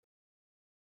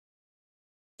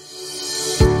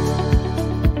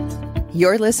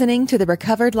You're listening to the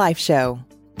Recovered Life Show,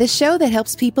 the show that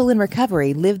helps people in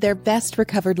recovery live their best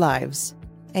recovered lives.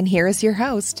 And here is your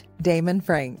host, Damon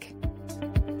Frank.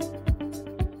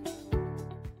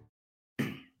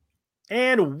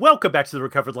 And welcome back to the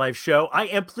Recovered Life Show. I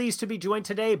am pleased to be joined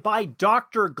today by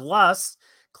Dr. Gluss,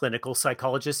 clinical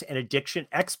psychologist and addiction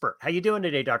expert. How you doing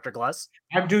today, Dr. Gluss?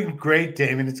 I'm doing great,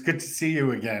 Damon. It's good to see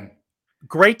you again.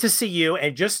 Great to see you.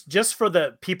 And just for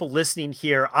the people listening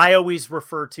here, I always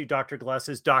refer to Dr. Gluss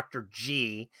as Dr.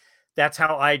 G. That's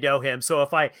how I know him. So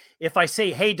if I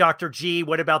say, hey, Dr. G,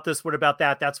 what about this? What about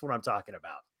that? That's what I'm talking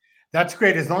about. That's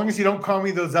great. As long as you don't call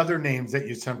me those other names that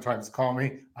you sometimes call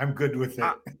me, I'm good with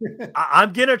it.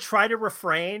 I'm going to try to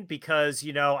refrain because,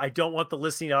 I don't want the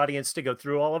listening audience to go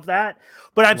through all of that.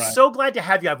 But I'm so glad to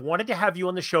have you. I've wanted to have you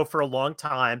on the show for a long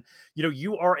time.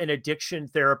 You are an addiction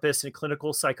therapist and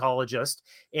clinical psychologist,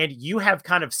 and you have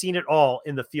kind of seen it all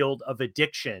in the field of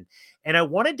addiction. And I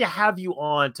wanted to have you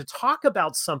on to talk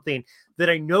about something that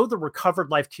I know the recovered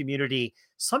life community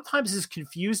sometimes is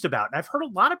confused about. And I've heard a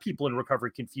lot of people in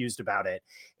recovery confused about it.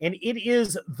 And it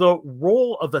is the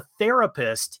role of a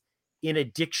therapist in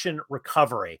addiction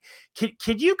recovery.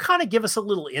 Can you kind of give us a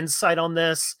little insight on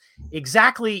this?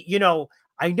 Exactly,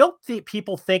 I know that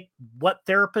people think what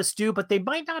therapists do, but they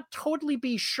might not totally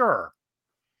be sure.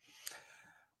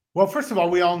 Well, first of all,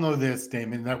 we all know this,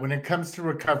 Damon, that when it comes to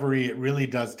recovery, it really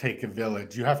does take a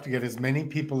village. You have to get as many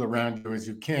people around you as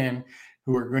you can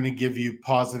who are going to give you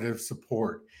positive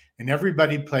support. And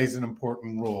everybody plays an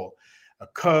important role. A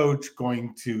coach,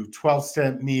 going to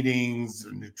 12-step meetings, a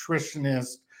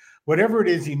nutritionist, whatever it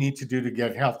is you need to do to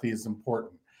get healthy is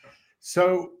important.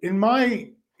 So my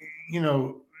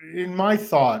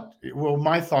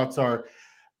thoughts are,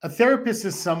 a therapist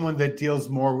is someone that deals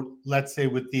more, let's say,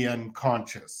 with the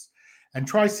unconscious and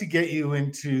tries to get you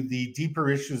into the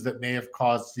deeper issues that may have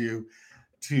caused you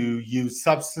to use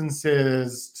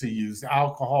substances, to use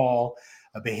alcohol,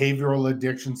 a behavioral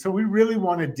addiction. So we really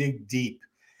want to dig deep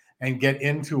and get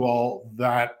into all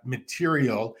that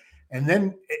material and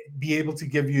then be able to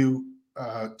give you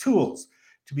tools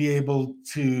to be able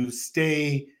to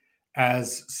stay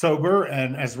as sober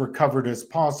and as recovered as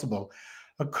possible.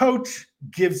 A coach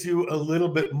gives you a little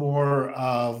bit more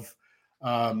of,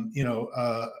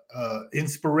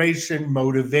 inspiration,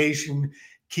 motivation,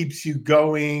 keeps you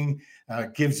going,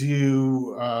 gives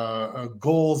you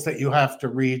goals that you have to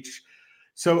reach.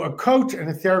 So a coach and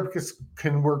a therapist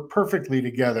can work perfectly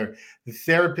together. The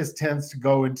therapist tends to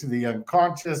go into the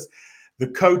unconscious. The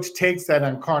coach takes that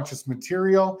unconscious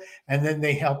material, and then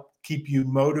they help keep you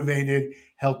motivated,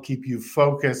 help keep you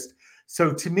focused.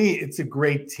 So to me, it's a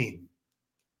great team.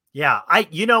 Yeah,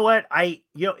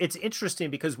 it's interesting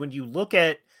because when you look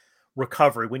at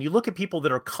recovery, when you look at people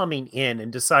that are coming in and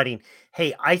deciding,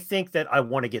 hey, I think that I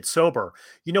want to get sober,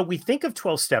 we think of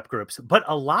 12-step groups, but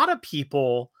a lot of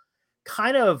people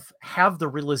kind of have the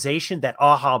realization, that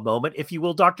aha moment, if you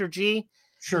will, Dr. G,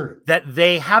 sure, that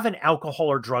they have an alcohol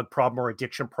or drug problem or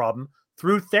addiction problem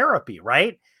through therapy,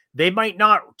 right? They might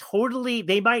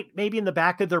maybe in the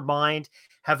back of their mind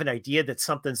have an idea that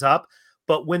something's up,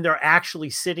 but when they're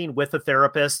actually sitting with a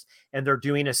therapist and they're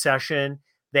doing a session,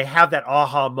 they have that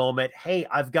aha moment. Hey,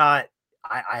 I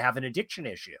have an addiction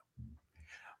issue.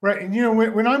 Right. And,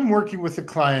 when I'm working with a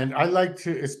client, I like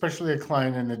to, especially a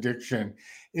client in addiction,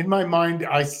 in my mind,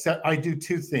 I do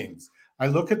two things. I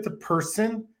look at the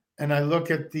person and I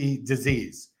look at the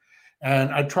disease,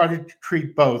 and I try to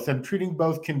treat both, and treating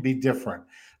both can be different.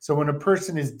 So when a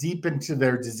person is deep into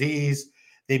their disease,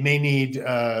 they may need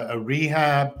a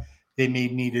rehab. They may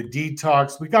need a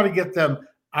detox. We got to get them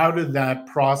out of that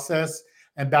process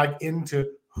and back into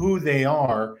who they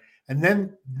are. And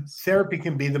then therapy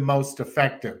can be the most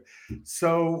effective.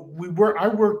 So I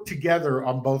work together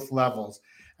on both levels.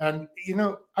 And,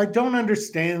 I don't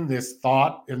understand this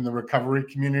thought in the recovery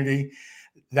community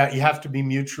that you have to be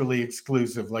mutually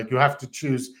exclusive. Like you have to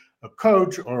choose a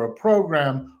coach or a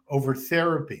program over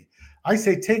therapy. I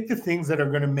say, take the things that are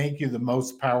going to make you the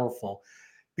most powerful.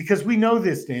 Because we know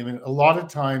this, Damon, a lot of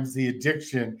times the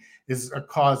addiction is a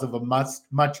cause of a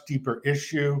much deeper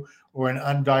issue or an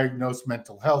undiagnosed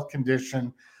mental health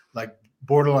condition like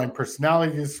borderline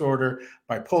personality disorder,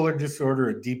 bipolar disorder,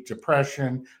 a deep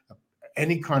depression,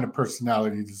 any kind of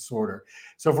personality disorder.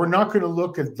 So if we're not going to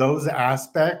look at those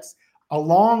aspects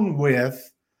along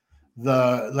with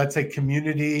the, let's say,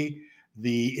 community,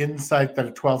 the insight that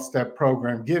a 12-step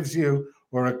program gives you,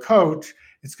 or a coach,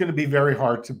 it's going to be very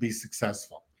hard to be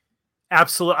successful.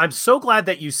 Absolutely. I'm so glad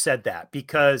that you said that,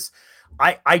 because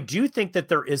I do think that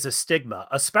there is a stigma,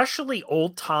 especially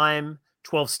old time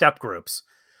 12-step groups.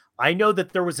 I know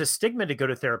that there was a stigma to go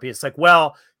to therapy. It's like,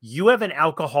 well, you have an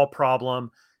alcohol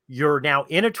problem. You're now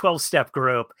in a 12-step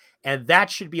group, and that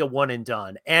should be a one and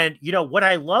done. And, what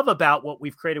I love about what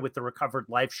we've created with the Recovered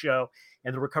Life show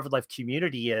and the Recovered Life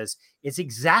community is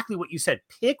exactly what you said.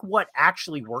 Pick what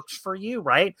actually works for you,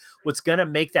 right? What's going to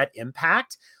make that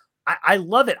impact. I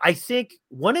love it. I think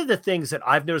one of the things that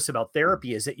I've noticed about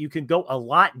therapy is that you can go a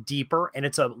lot deeper and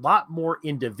it's a lot more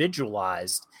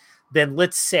individualized than,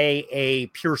 let's say, a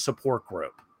peer support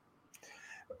group.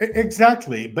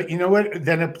 Exactly. But you know what?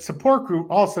 Then a support group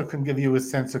also can give you a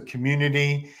sense of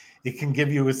community. It can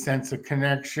give you a sense of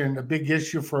connection. A big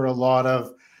issue for a lot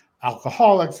of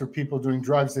alcoholics or people doing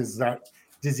drugs is that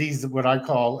disease, what I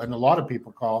call, and a lot of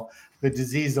people call, the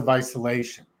disease of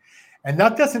isolation. And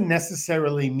that doesn't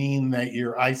necessarily mean that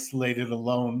you're isolated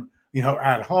alone,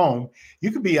 at home.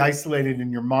 You could be isolated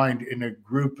in your mind in a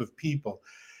group of people.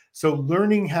 So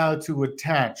learning how to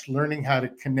attach, learning how to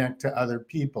connect to other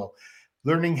people,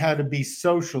 learning how to be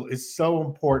social is so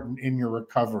important in your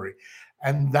recovery.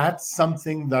 And that's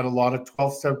something that a lot of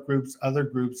 12-step groups, other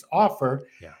groups offer.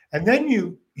 Yeah. And then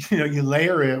you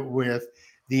layer it with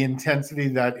the intensity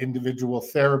that individual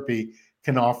therapy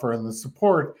can offer and the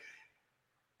support.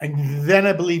 And then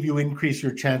I believe you increase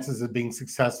your chances of being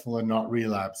successful and not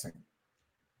relapsing.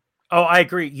 Oh, I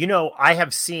agree. I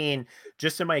have seen,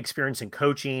 just in my experience in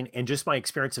coaching and just my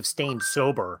experience of staying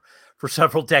sober for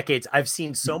several decades, I've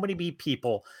seen so many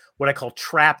people, what I call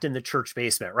trapped in the church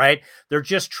basement, right? They're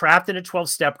just trapped in a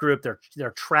 12-step group.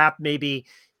 They're trapped maybe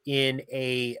in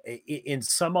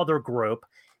some other group,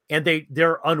 and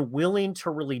they're unwilling to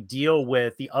really deal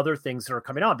with the other things that are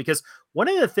coming on. Because one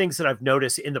of the things that I've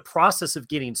noticed in the process of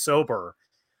getting sober,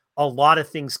 a lot of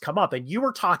things come up. And you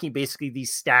were talking basically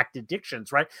these stacked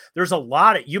addictions, right? There's a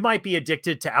lot you might be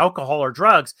addicted to alcohol or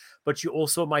drugs, but you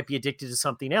also might be addicted to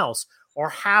something else or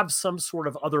have some sort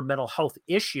of other mental health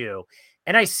issue.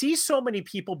 And I see so many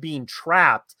people being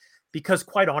trapped because,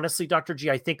 quite honestly, Dr. G,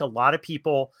 I think a lot of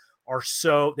people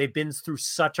they've been through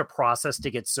such a process to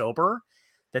get sober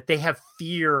that they have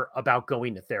fear about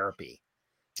going to therapy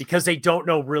because they don't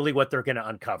know really what they're going to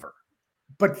uncover.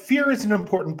 But fear is an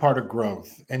important part of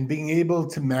growth, and being able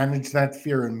to manage that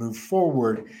fear and move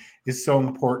forward is so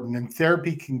important. And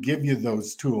therapy can give you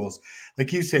those tools.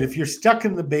 Like you said, if you're stuck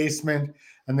in the basement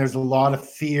and there's a lot of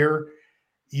fear,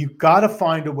 you've got to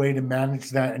find a way to manage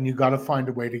that, and you've got to find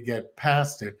a way to get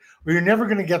past it, or you're never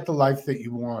going to get the life that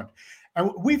you want.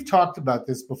 And we've talked about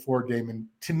this before, Damon.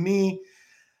 To me,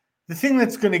 the thing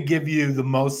that's going to give you the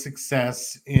most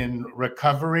success in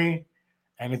recovery,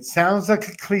 and it sounds like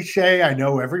a cliche, I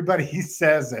know everybody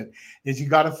says it, is you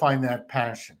got to find that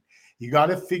passion. You got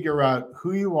to figure out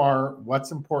who you are,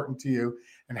 what's important to you,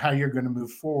 and how you're going to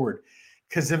move forward.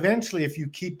 Because eventually, if you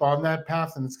keep on that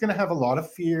path, and it's going to have a lot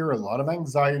of fear, a lot of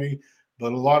anxiety,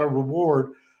 but a lot of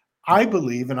reward, I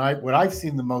believe, and what I've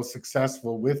seen the most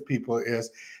successful with people is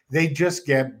they just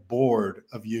get bored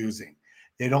of using.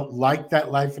 They don't like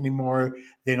that life anymore.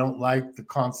 They don't like the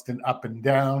constant up and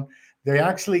down. They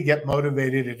actually get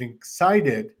motivated and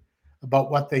excited about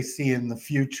what they see in the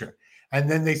future. And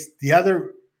then the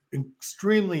other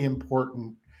extremely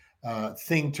important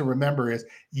thing to remember is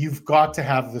you've got to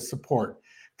have the support,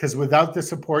 because without the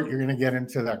support, you're going to get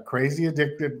into that crazy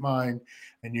addicted mind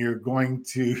and you're going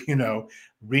to,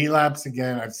 relapse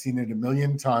again. I've seen it a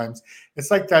million times. It's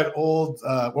like that old,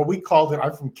 we called it,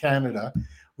 I'm from Canada,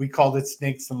 we called it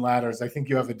snakes and ladders. I think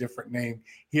you have a different name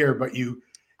here, but you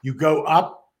go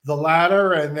up the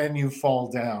ladder and then you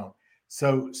fall down.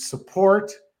 So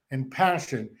support and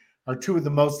passion are two of the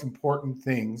most important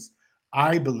things,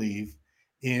 I believe,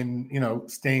 in,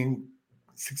 staying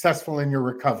successful in your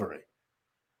recovery.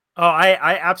 Oh,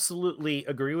 I absolutely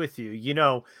agree with you.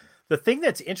 The thing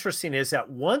that's interesting is that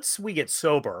once we get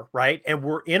sober, right, and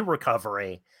we're in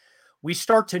recovery, we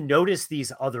start to notice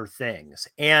these other things.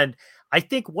 And I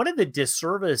think one of the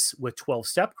disservice with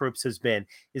 12-step groups is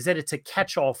that it's a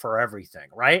catch-all for everything,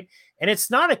 right? And it's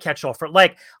not a catch-all for,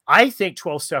 I think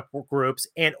 12-step groups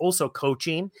and also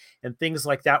coaching and things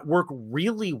like that work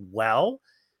really well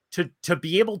to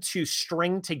be able to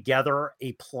string together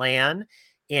a plan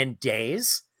in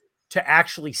days to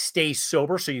actually stay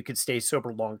sober so you can stay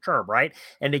sober long term, right?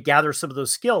 And to gather some of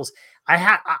those skills.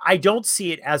 I don't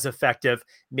see it as effective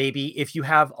maybe if you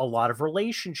have a lot of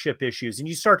relationship issues and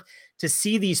you start to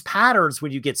see these patterns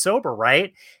when you get sober,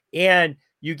 right? And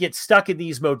you get stuck in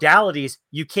these modalities,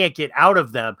 you can't get out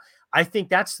of them. I think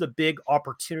that's the big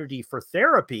opportunity for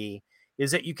therapy,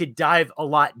 is that you could dive a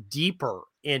lot deeper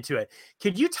into it.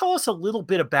 Could you tell us a little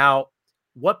bit about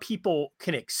what people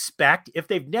can expect if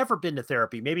they've never been to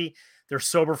therapy. Maybe they're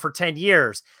sober for 10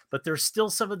 years, but there's still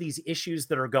some of these issues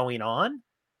that are going on.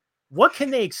 What can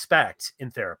they expect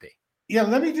in therapy? Yeah,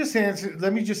 let me just answer.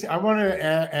 I want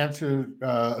to answer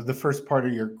the first part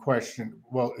of your question.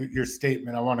 Well, your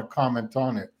statement. I want to comment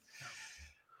on it.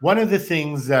 One of the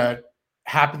things that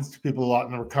happens to people a lot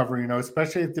in recovery,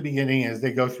 especially at the beginning, as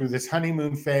they go through this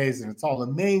honeymoon phase and it's all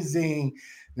amazing,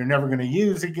 they're never going to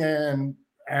use again.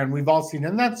 And we've all seen it,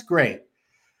 and that's great.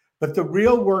 But the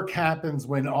real work happens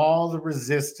when all the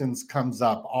resistance comes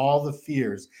up, all the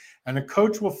fears, and a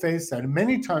coach will face that. And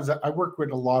many times I work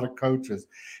with a lot of coaches.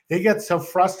 They get so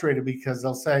frustrated because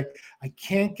they'll say, I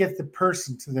can't get the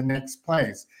person to the next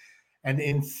place. And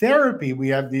in therapy, we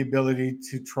have the ability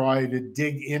to try to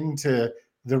dig into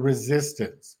the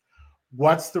resistance.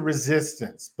 What's the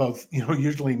resistance? Both,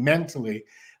 usually mentally,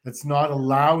 that's not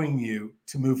allowing you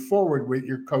to move forward with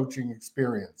your coaching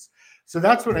experience. So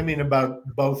that's what I mean about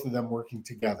both of them working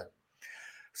together.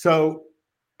 So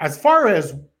as far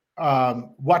as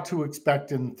what to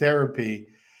expect in therapy,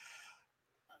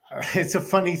 it's a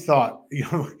funny thought.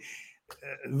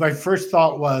 My first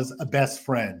thought was a best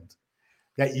friend,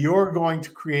 that you're going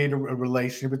to create a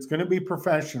relationship. It's going to be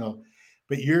professional,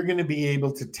 but you're going to be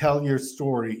able to tell your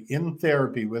story in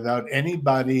therapy without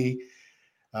anybody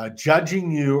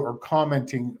judging you or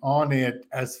commenting on it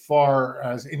as far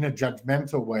as in a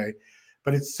judgmental way.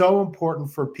 But it's so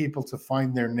important for people to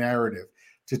find their narrative,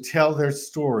 to tell their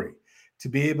story, to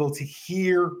be able to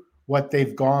hear what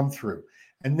they've gone through.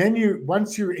 And then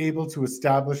once you're able to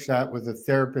establish that with a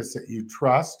therapist that you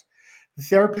trust, the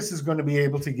therapist is going to be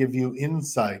able to give you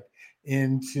insight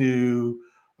into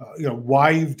why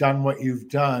you've done what you've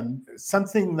done,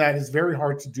 something that is very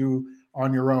hard to do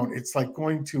on your own. It's like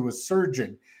going to a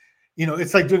surgeon.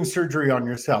 It's like doing surgery on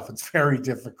yourself. It's very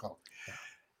difficult.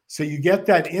 So you get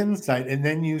that insight, and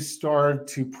then you start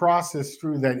to process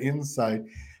through that insight.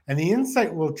 And the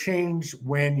insight will change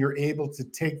when you're able to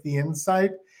take the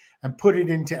insight and put it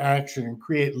into action and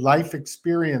create life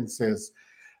experiences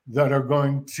that are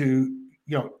going to,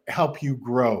 help you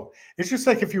grow. It's just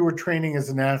like if you were training as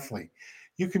an athlete.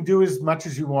 You can do as much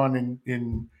as you want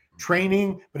in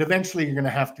training, but eventually you're going to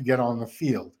have to get on the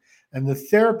field. And the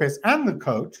therapist and the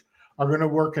coach are going to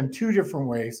work in two different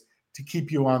ways to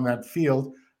keep you on that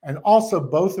field. And also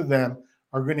both of them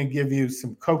are going to give you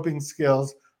some coping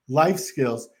skills, life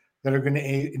skills that are going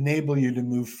to enable you to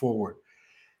move forward.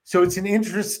 So it's an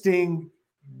interesting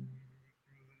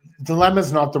dilemma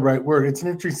is not the right word. It's an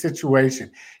interesting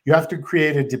situation. You have to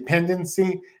create a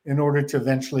dependency in order to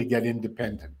eventually get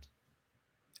independent.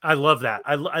 I love that.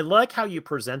 I like how you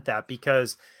present that,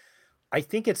 because I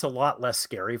think it's a lot less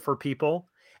scary for people.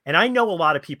 And I know a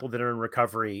lot of people that are in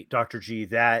recovery, Dr. G,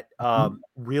 that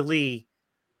really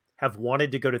have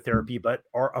wanted to go to therapy, but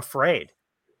are afraid,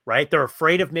 right? They're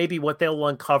afraid of maybe what they'll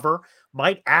uncover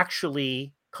might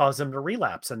actually cause them to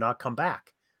relapse and not come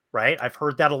back, right? I've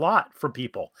heard that a lot from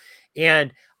people.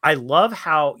 And I love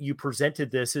how you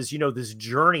presented this as, this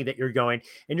journey that you're going,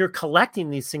 and you're collecting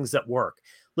these things that work.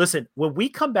 Listen, when we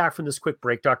come back from this quick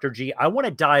break, Dr. G, I want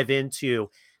to dive into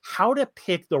how to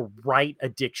pick the right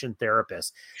addiction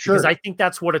therapist. Sure. Because I think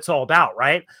that's what it's all about,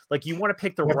 right? Like, you want to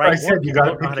pick the right one. You got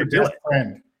to pick your best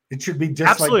friend. It should be just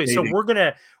absolutely. Like dating. So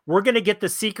we're gonna get the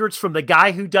secrets from the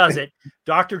guy who does it,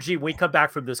 Dr. G, when we come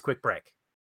back from this quick break.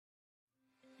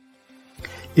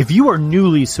 If you are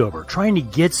newly sober, trying to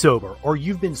get sober, or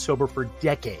you've been sober for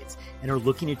decades and are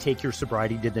looking to take your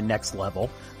sobriety to the next level,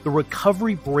 the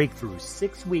Recovery Breakthrough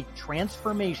 6-week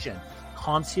transformation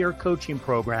concierge coaching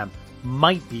program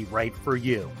might be right for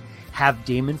you. Have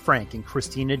Damon Frank and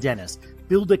Christina Dennis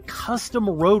build a custom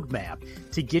roadmap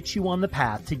to get you on the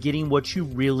path to getting what you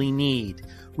really need.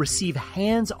 Receive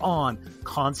hands-on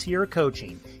concierge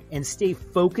coaching and stay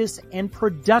focused and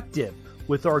productive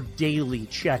with our daily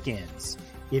check-ins.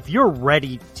 If you're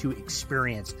ready to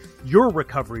experience your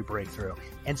recovery breakthrough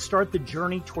and start the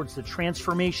journey towards the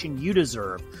transformation you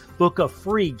deserve, book a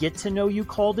free get-to-know-you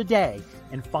call today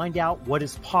and find out what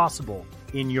is possible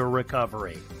in your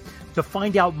recovery. To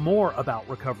find out more about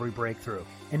Recovery Breakthrough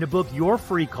and to book your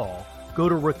free call, go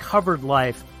to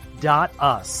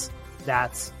recoveredlife.us.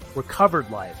 That's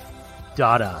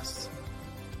recoveredlife.us.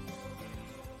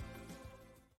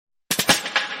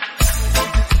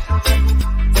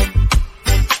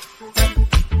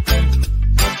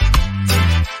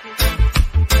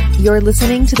 You're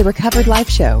listening to the Recovered Life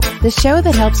Show, the show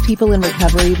that helps people in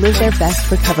recovery live their best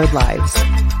recovered lives.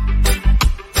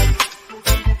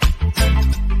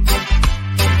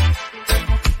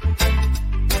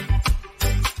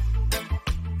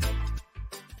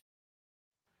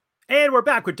 And we're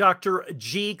back with Dr.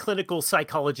 G, clinical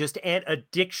psychologist and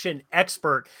addiction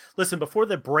expert. Listen, before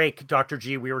the break, Dr.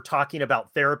 G, we were talking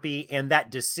about therapy and that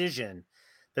decision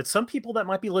that some people that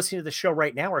might be listening to the show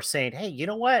right now are saying, hey, you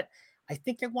know what? I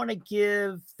think I want to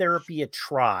give therapy a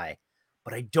try,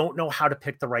 but I don't know how to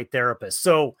pick the right therapist.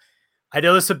 So I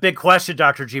know this is a big question,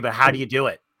 Dr. G, but how do you do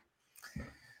it?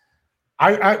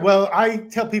 I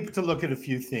tell people to look at a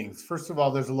few things. First of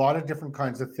all, there's a lot of different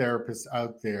kinds of therapists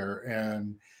out there,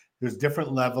 and there's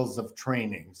different levels of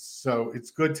training. So it's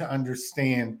good to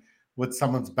understand what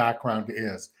someone's background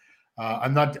is.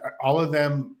 I'm not all of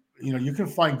them, you can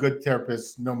find good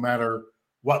therapists no matter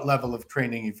what level of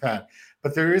training you've had.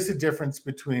 But there is a difference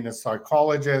between a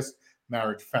psychologist,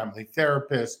 marriage family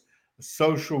therapist, a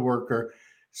social worker.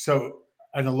 So,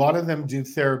 and a lot of them do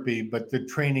therapy, but the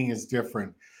training is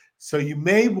different. So you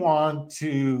may want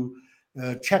to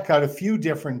check out a few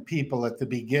different people at the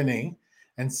beginning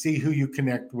and see who you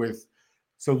connect with.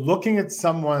 So looking at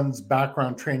someone's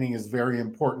background training is very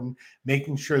important,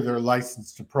 making sure they're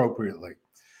licensed appropriately.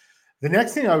 The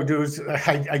next thing I would do is,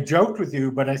 I joked with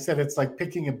you, but I said it's like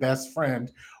picking a best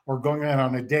friend or going out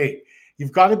on a date.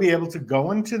 You've got to be able to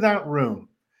go into that room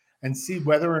and see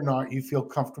whether or not you feel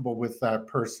comfortable with that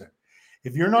person.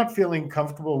 If you're not feeling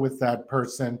comfortable with that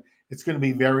person, it's going to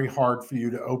be very hard for you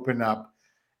to open up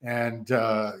and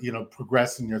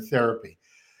progress in your therapy.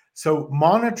 So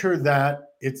monitor that.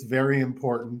 It's very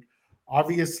important.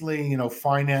 Obviously,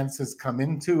 finances come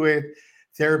into it.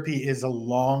 Therapy is a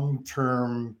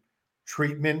long-term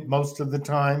treatment most of the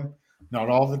time, not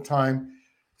all the time.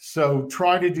 So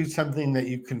try to do something that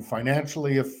you can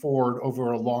financially afford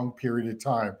over a long period of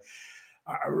time.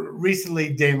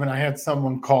 Recently, Damon, I had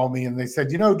someone call me and they said,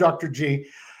 Dr. G,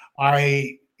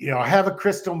 I have a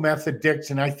crystal meth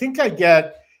addiction. I think I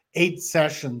get 8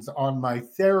 sessions on my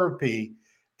therapy.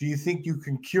 Do you think you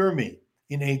can cure me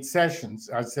in 8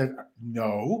 sessions? I said,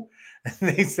 no.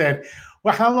 And they said,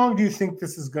 well, how long do you think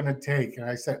this is going to take? And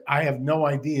I said, I have no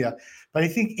idea, but I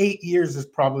think 8 years is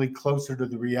probably closer to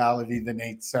the reality than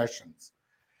 8 sessions.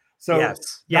 So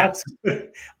that's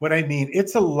what I mean.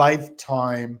 It's a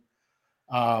lifetime.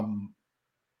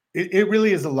 It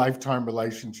really is a lifetime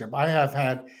relationship. I have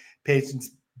had patients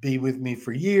be with me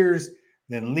for years,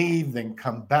 then leave, then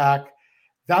come back.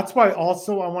 That's why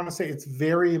also I want to say it's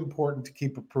very important to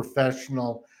keep a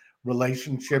professional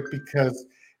relationship, because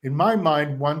in my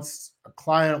mind, once a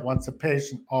client, once a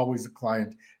patient, always a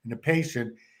client and a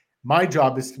patient. My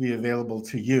job is to be available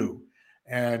to you.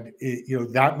 And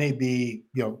that may be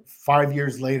 5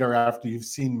 years later after you've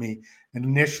seen me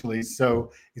initially.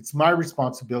 So it's my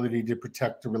responsibility to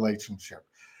protect the relationship.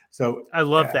 So I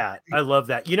love that. I love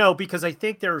that. Because I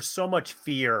think there's so much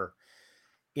fear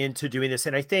into doing this.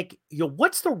 And I think,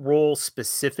 what's the role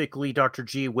specifically, Dr.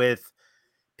 G, with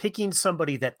picking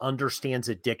somebody that understands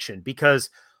addiction? Because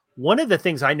one of the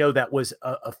things I know that was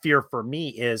a fear for me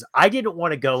is I didn't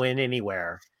want to go in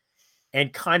anywhere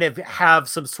and kind of have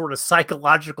some sort of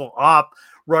psychological op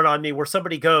run on me where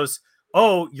somebody goes,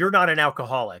 oh, you're not an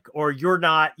alcoholic, or you're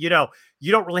not, you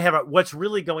don't really have what's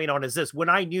really going on is this. When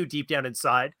I knew deep down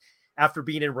inside, after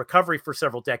being in recovery for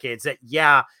several decades, that,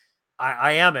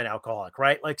 I am an alcoholic,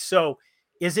 right? Like, so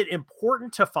is it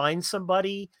important to find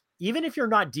somebody, even if you're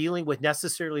not dealing with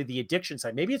necessarily the addiction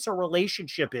side, maybe it's a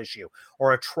relationship issue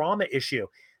or a trauma issue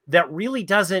that really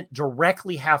doesn't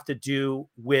directly have to do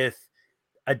with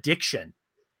addiction.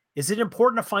 Is it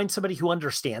important to find somebody who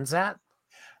understands that?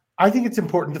 I think it's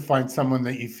important to find someone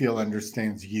that you feel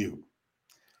understands you.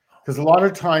 Because a lot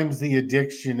of times the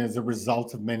addiction is a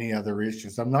result of many other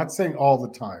issues. I'm not saying all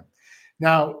the time.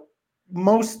 Now,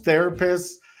 most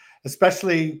therapists,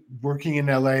 especially working in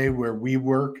LA where we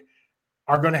work,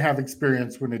 are going to have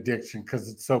experience with addiction because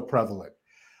it's so prevalent.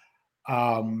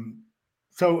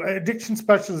 So addiction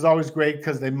specialist is always great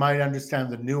because they might understand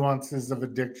the nuances of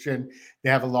addiction. They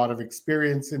have a lot of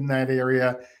experience in that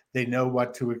area. They know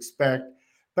what to expect.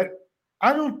 But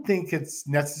I don't think it's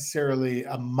necessarily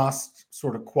a must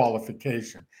sort of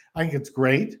qualification. I think it's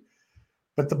great.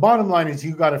 But the bottom line is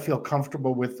you got to feel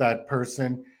comfortable with that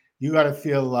person. You got to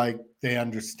feel like they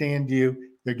understand you.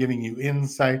 They're giving you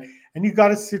insight. And you got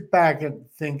to sit back and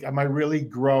think, am I really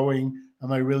growing?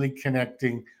 Am I really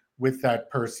connecting with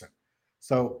that person?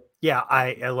 So yeah,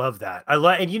 I love that. I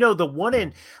want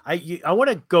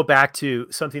to go back to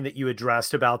something that you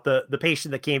addressed about the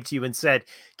patient that came to you and said,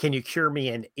 can you cure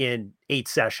me in 8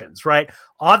 sessions, right?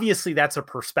 Obviously that's a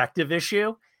perspective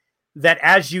issue, that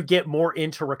as you get more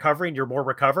into recovery and you're more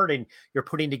recovered and you're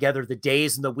putting together the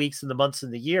days and the weeks and the months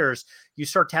and the years, you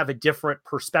start to have a different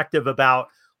perspective about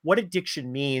what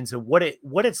addiction means and what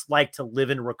it's like to live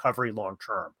in recovery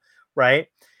long-term. Right.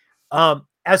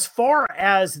 as far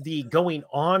as the going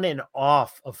on and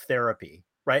off of therapy,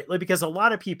 right? Like, because a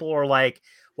lot of people are like,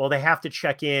 well, they have to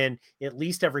check in at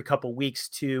least every couple of weeks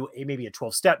to maybe a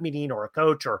 12-step meeting or a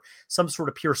coach or some sort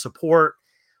of peer support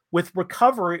with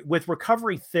recovery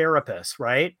therapists,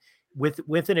 right?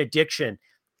 With an addiction.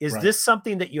 Is Right. this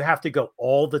something that you have to go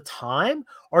all the time?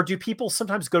 Or do people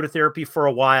sometimes go to therapy for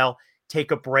a while,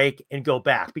 take a break, and go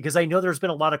back? Because I know there's been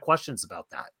a lot of questions about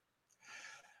that.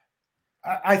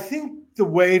 I think the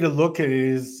way to look at it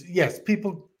is, yes,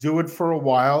 people do it for a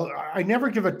while. I never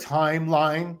give a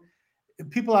timeline.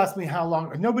 People ask me how long.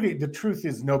 The truth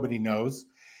is nobody knows.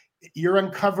 You're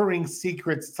uncovering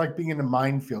secrets. It's like being in a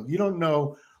minefield. You don't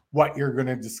know what you're going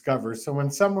to discover. So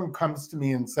when someone comes to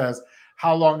me and says,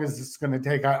 how long is this going to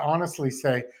take? I honestly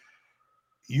say,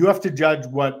 you have to judge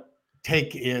what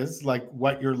take is, like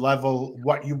what your level,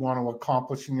 what you want to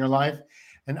accomplish in your life.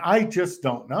 And I just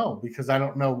don't know because I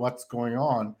don't know what's going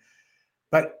on.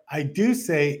 But I do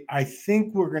say, I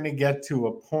think we're going to get to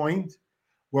a point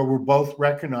where we're both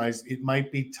recognize it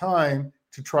might be time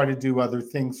to try to do other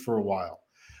things for a while,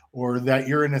 or that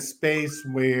you're in a space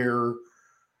where,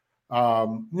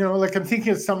 like I'm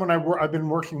thinking of someone I've been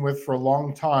working with for a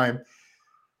long time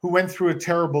who went through a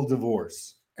terrible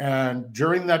divorce. And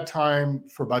during that time,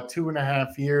 for about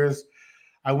 2.5 years,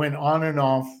 I went on and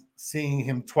off seeing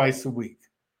him twice a week.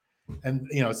 And,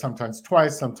 sometimes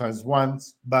twice, sometimes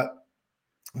once, but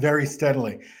very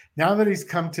steadily. Now that he's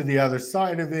come to the other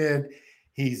side of it,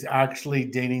 he's actually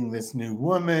dating this new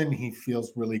woman. He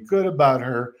feels really good about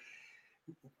her.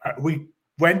 We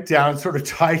went down, sort of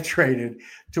titrated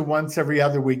to once every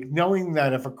other week, knowing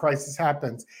that if a crisis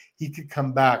happens, he could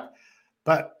come back.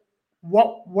 But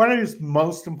what is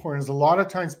most important is a lot of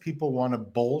times people want to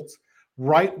bolt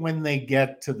right when they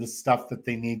get to the stuff that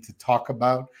they need to talk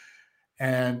about.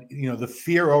 And, the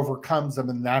fear overcomes them,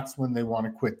 and that's when they want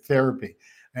to quit therapy.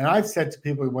 And I've said to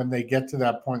people when they get to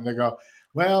that point, they go,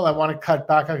 well, I want to cut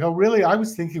back. I go, really? I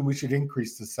was thinking we should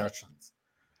increase the sessions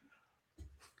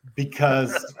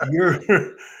because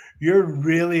you're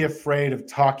really afraid of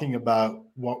talking about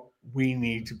what we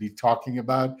need to be talking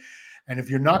about. And if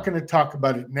you're not going to talk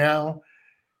about it now,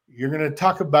 you're going to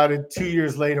talk about it 2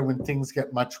 years later when things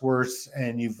get much worse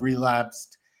and you've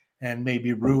relapsed and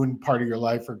maybe ruined part of your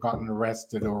life or gotten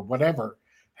arrested or whatever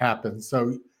happens.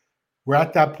 So we're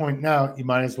at that point now. You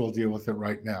might as well deal with it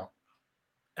right now.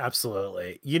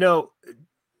 Absolutely.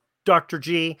 Dr.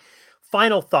 G,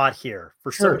 final thought here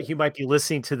for somebody who might be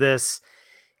listening to this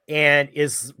and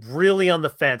is really on the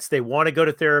fence. They want to go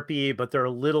to therapy, but they're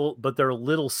a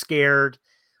little scared.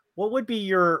 What would be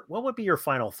your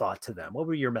final thought to them? What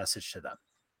would be your message to them?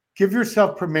 Give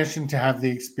yourself permission to have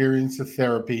the experience of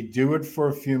therapy. Do it for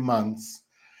a few months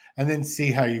and then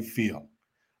see how you feel.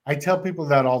 I tell people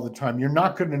that all the time. You're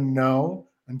not going to know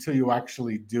until you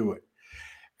actually do it.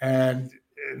 And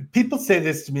people say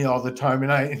this to me all the time.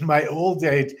 And in my old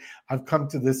age, I've come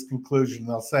to this conclusion.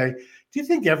 They'll say, do you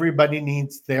think everybody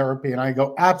needs therapy? And I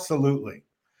go, absolutely.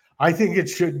 I think it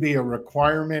should be a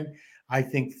requirement. I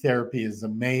think therapy is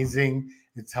amazing.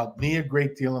 It's helped me a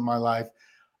great deal in my life.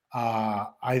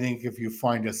 I think if you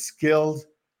find a skilled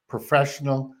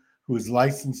professional who is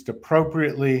licensed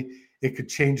appropriately, it could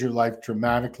change your life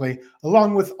dramatically,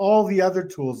 along with all the other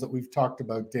tools that we've talked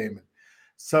about, Damon.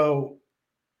 So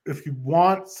if you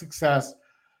want success,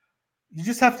 you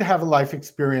just have to have a life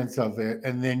experience of it,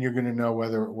 and then you're going to know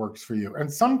whether it works for you.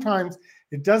 And sometimes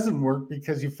it doesn't work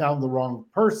because you found the wrong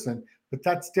person, but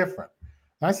that's different.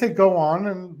 And I say go on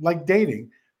and, like dating,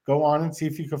 go on and see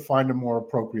if you can find a more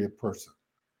appropriate person.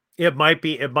 It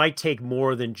might take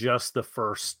more than just the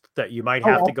first, that you might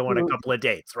have to go on a couple of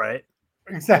dates, right?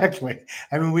 Exactly.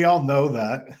 I mean, we all know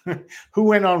that. Who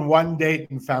went on one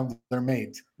date and found their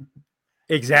mate?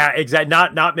 Exactly.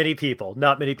 Not many people.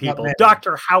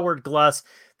 Dr. Howard Gluss,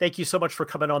 thank you so much for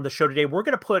coming on the show today. We're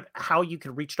going to put how you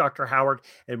can reach Dr. Howard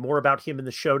and more about him in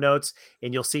the show notes,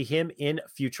 and you'll see him in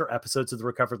future episodes of the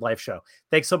Recovered Life Show.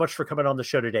 Thanks so much for coming on the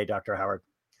show today, Dr. Howard.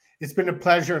 It's been a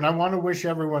pleasure, and I want to wish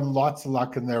everyone lots of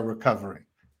luck in their recovery.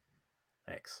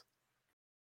 Thanks.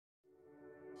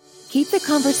 Keep the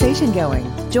conversation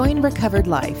going. Join Recovered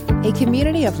Life, a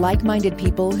community of like-minded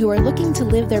people who are looking to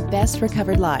live their best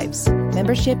recovered lives.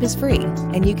 Membership is free,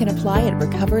 and you can apply at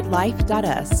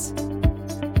recoveredlife.us.